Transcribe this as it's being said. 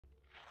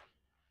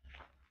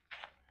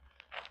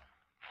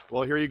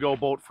Well, here you go,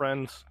 boat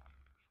friends.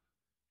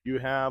 You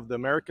have the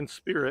American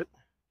Spirit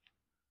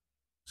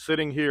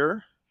sitting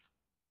here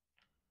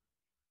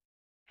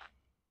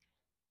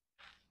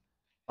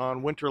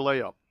on Winter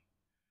Layup.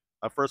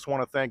 I first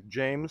want to thank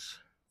James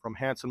from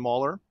Hanson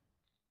Mahler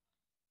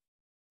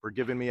for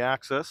giving me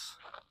access.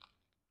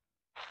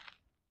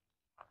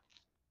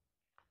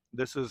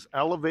 This is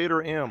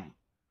Elevator M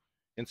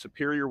in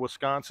Superior,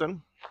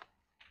 Wisconsin.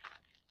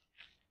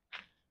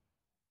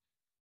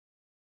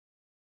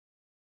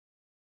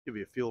 Give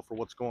you a feel for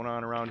what's going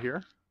on around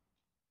here.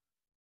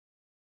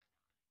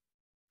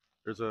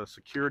 There's a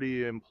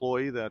security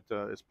employee that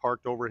is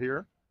parked over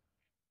here.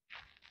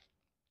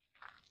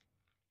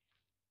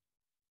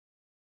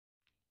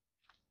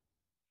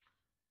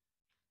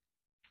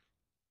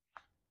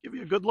 Give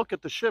you a good look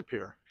at the ship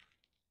here.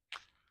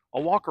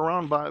 I'll walk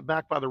around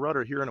back by the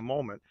rudder here in a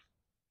moment.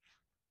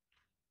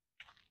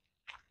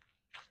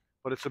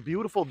 But it's a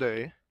beautiful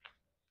day.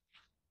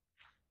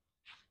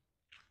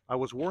 I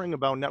was worrying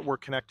about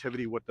network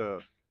connectivity with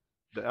the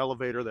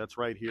elevator that's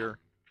right here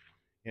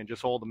and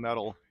just all the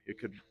metal. It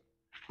could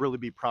really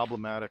be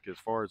problematic as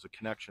far as the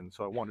connection.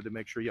 So I wanted to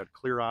make sure you had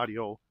clear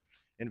audio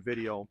and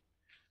video.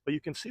 But you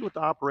can see what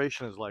the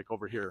operation is like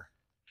over here.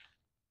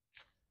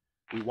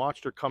 We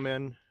watched her come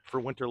in for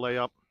Winter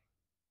Layup.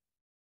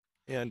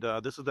 And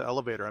this is the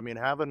elevator. I mean,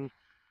 having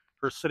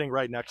her sitting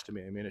right next to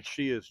me, I mean,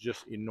 she is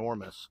just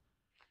enormous.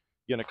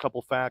 Again, a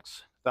couple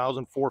facts: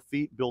 1,004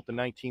 feet, built in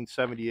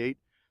 1978.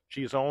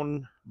 She's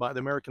owned by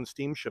the American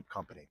Steamship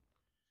Company.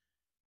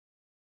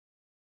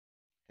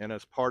 And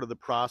as part of the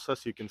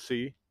process, you can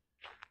see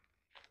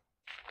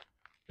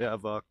they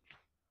have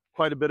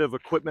quite a bit of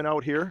equipment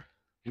out here.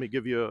 Let me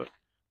give you a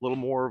little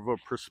more of a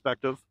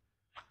perspective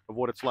of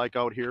what it's like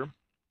out here.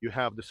 You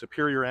have the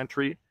Superior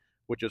entry,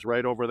 which is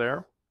right over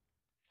there.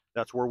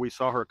 That's where we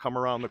saw her come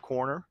around the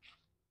corner.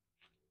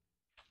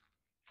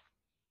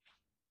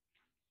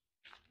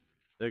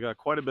 They got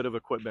quite a bit of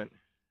equipment,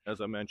 as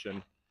I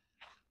mentioned.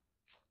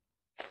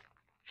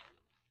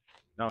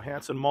 Now,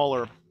 Hanson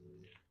Mahler,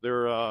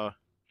 they're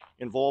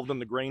involved in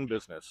the grain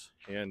business,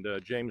 and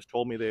James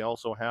told me they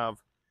also have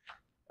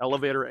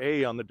Elevator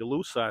A on the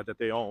Duluth side that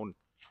they own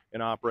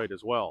and operate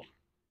as well.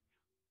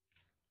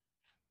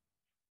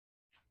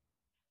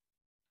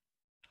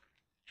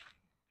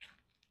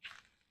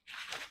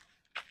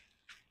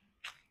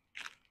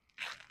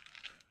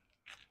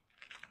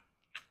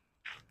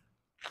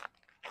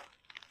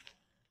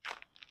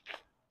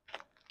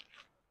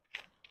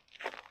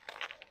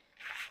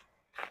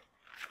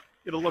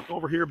 Get a look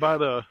over here by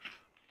the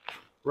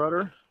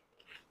rudder.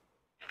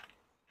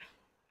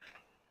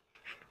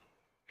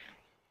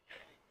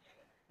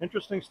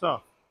 Interesting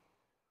stuff.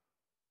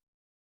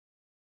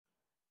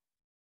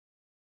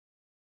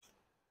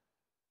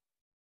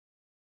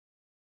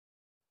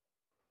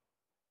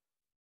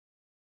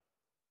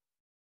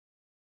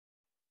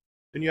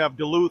 Then you have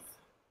Duluth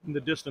in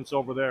the distance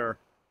over there,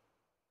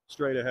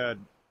 straight ahead.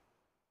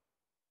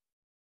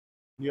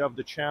 You have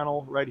the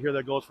channel right here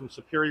that goes from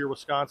Superior,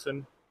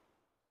 Wisconsin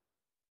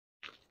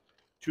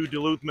to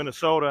Duluth,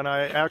 Minnesota. And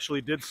I actually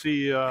did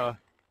see the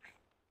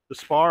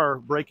spar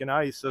breaking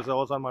ice as I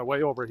was on my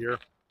way over here.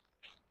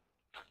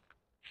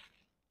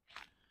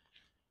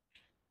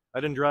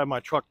 I didn't drive my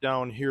truck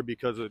down here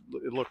because it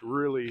looked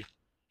really,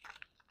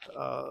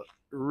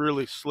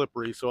 really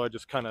slippery. So I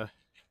just kind of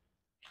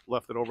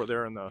left it over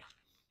there in the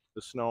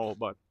snow.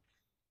 But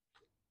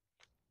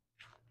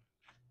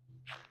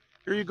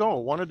here you go.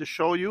 Wanted to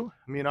show you.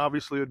 I mean,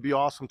 obviously it would be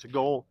awesome to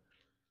go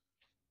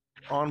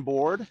on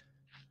board.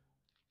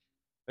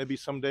 Maybe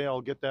someday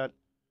I'll get that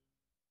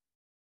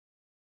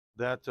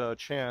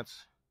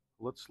chance.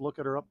 Let's look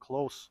at her up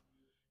close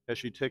as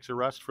she takes a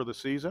rest for the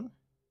season.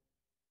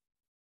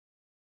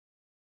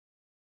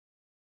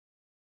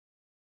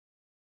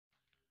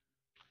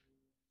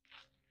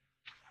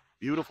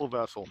 Beautiful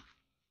vessel.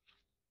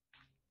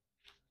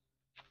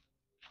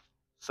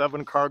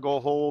 7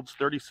 cargo holds,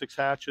 36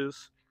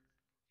 hatches.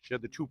 She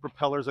had the 2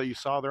 propellers that you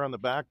saw there on the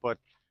back, but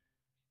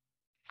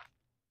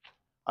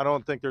I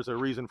don't think there's a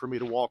reason for me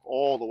to walk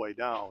all the way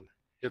down.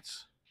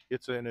 It's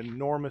an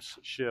enormous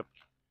ship.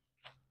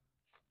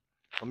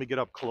 Let me get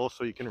up close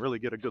so you can really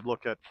get a good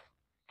look at.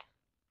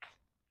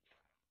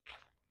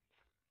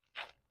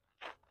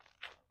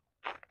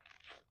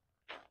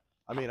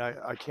 I mean,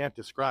 I can't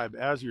describe.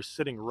 As you're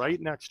sitting right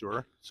next to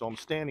her, so I'm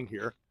standing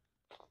here,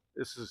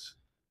 this is,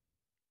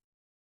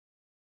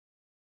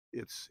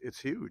 it's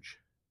huge.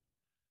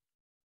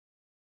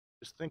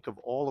 Just think of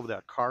all of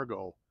that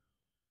cargo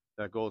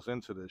that goes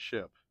into this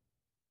ship.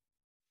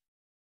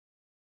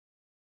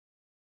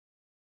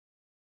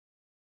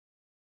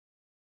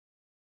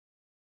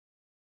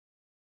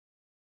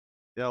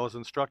 Yeah, I was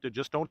instructed,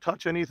 just don't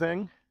touch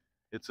anything.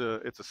 It's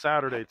a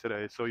Saturday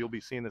today, so you'll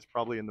be seeing this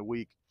probably in the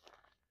week.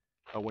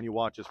 When you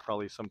watch this,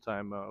 probably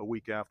sometime a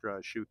week after I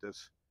shoot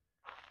this.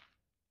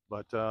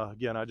 But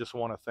again, I just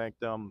want to thank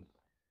them,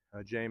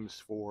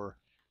 James, for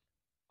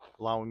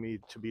allowing me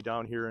to be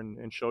down here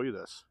and show you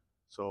this.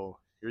 So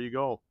here you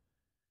go.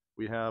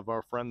 We have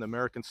our friend, the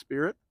American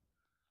Spirit.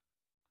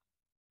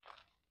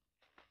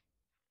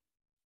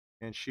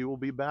 and she will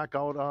be back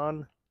out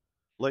on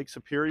Lake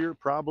Superior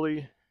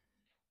probably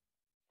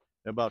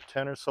in about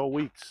 10 or so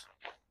weeks.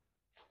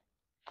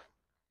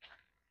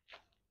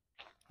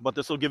 But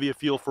this will give you a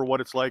feel for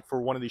what it's like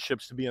for one of these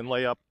ships to be in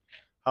layup,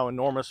 how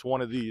enormous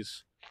one of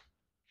these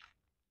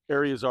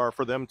areas are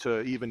for them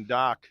to even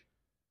dock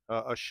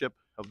a ship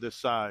of this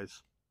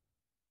size.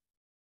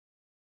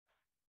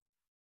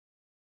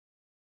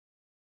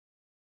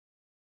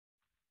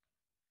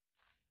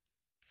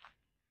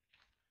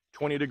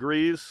 "20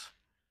 degrees,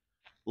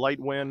 light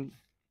wind,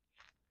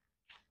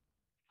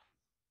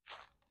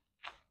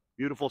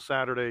 beautiful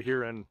Saturday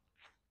here in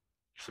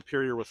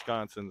Superior,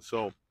 Wisconsin."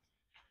 So,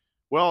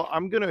 well,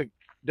 I'm gonna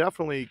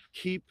definitely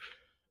keep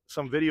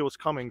some videos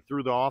coming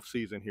through the off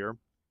season here.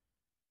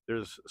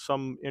 There's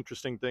some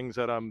interesting things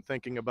that I'm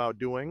thinking about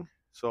doing.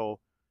 So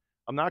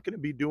I'm not going to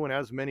be doing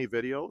as many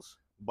videos,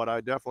 but I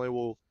definitely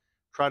will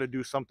try to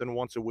do something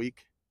once a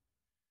week,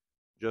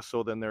 just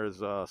so then there's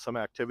some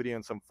activity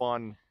and some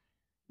fun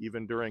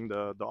even during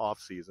the off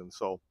season.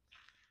 So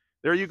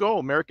there you go,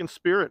 American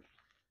Spirit,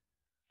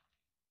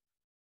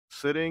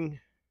 sitting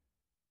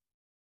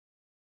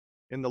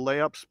in the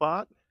layup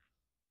spot.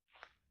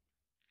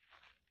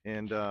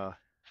 And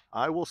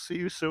I will see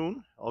you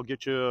soon. I'll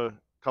get you a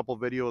couple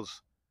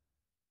videos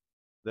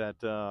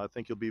that I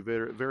think you'll be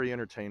very, very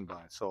entertained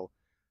by. So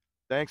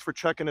thanks for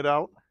checking it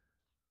out.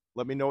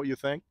 Let me know what you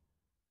think.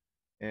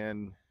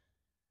 And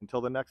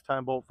until the next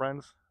time, boat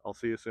friends, I'll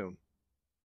see you soon.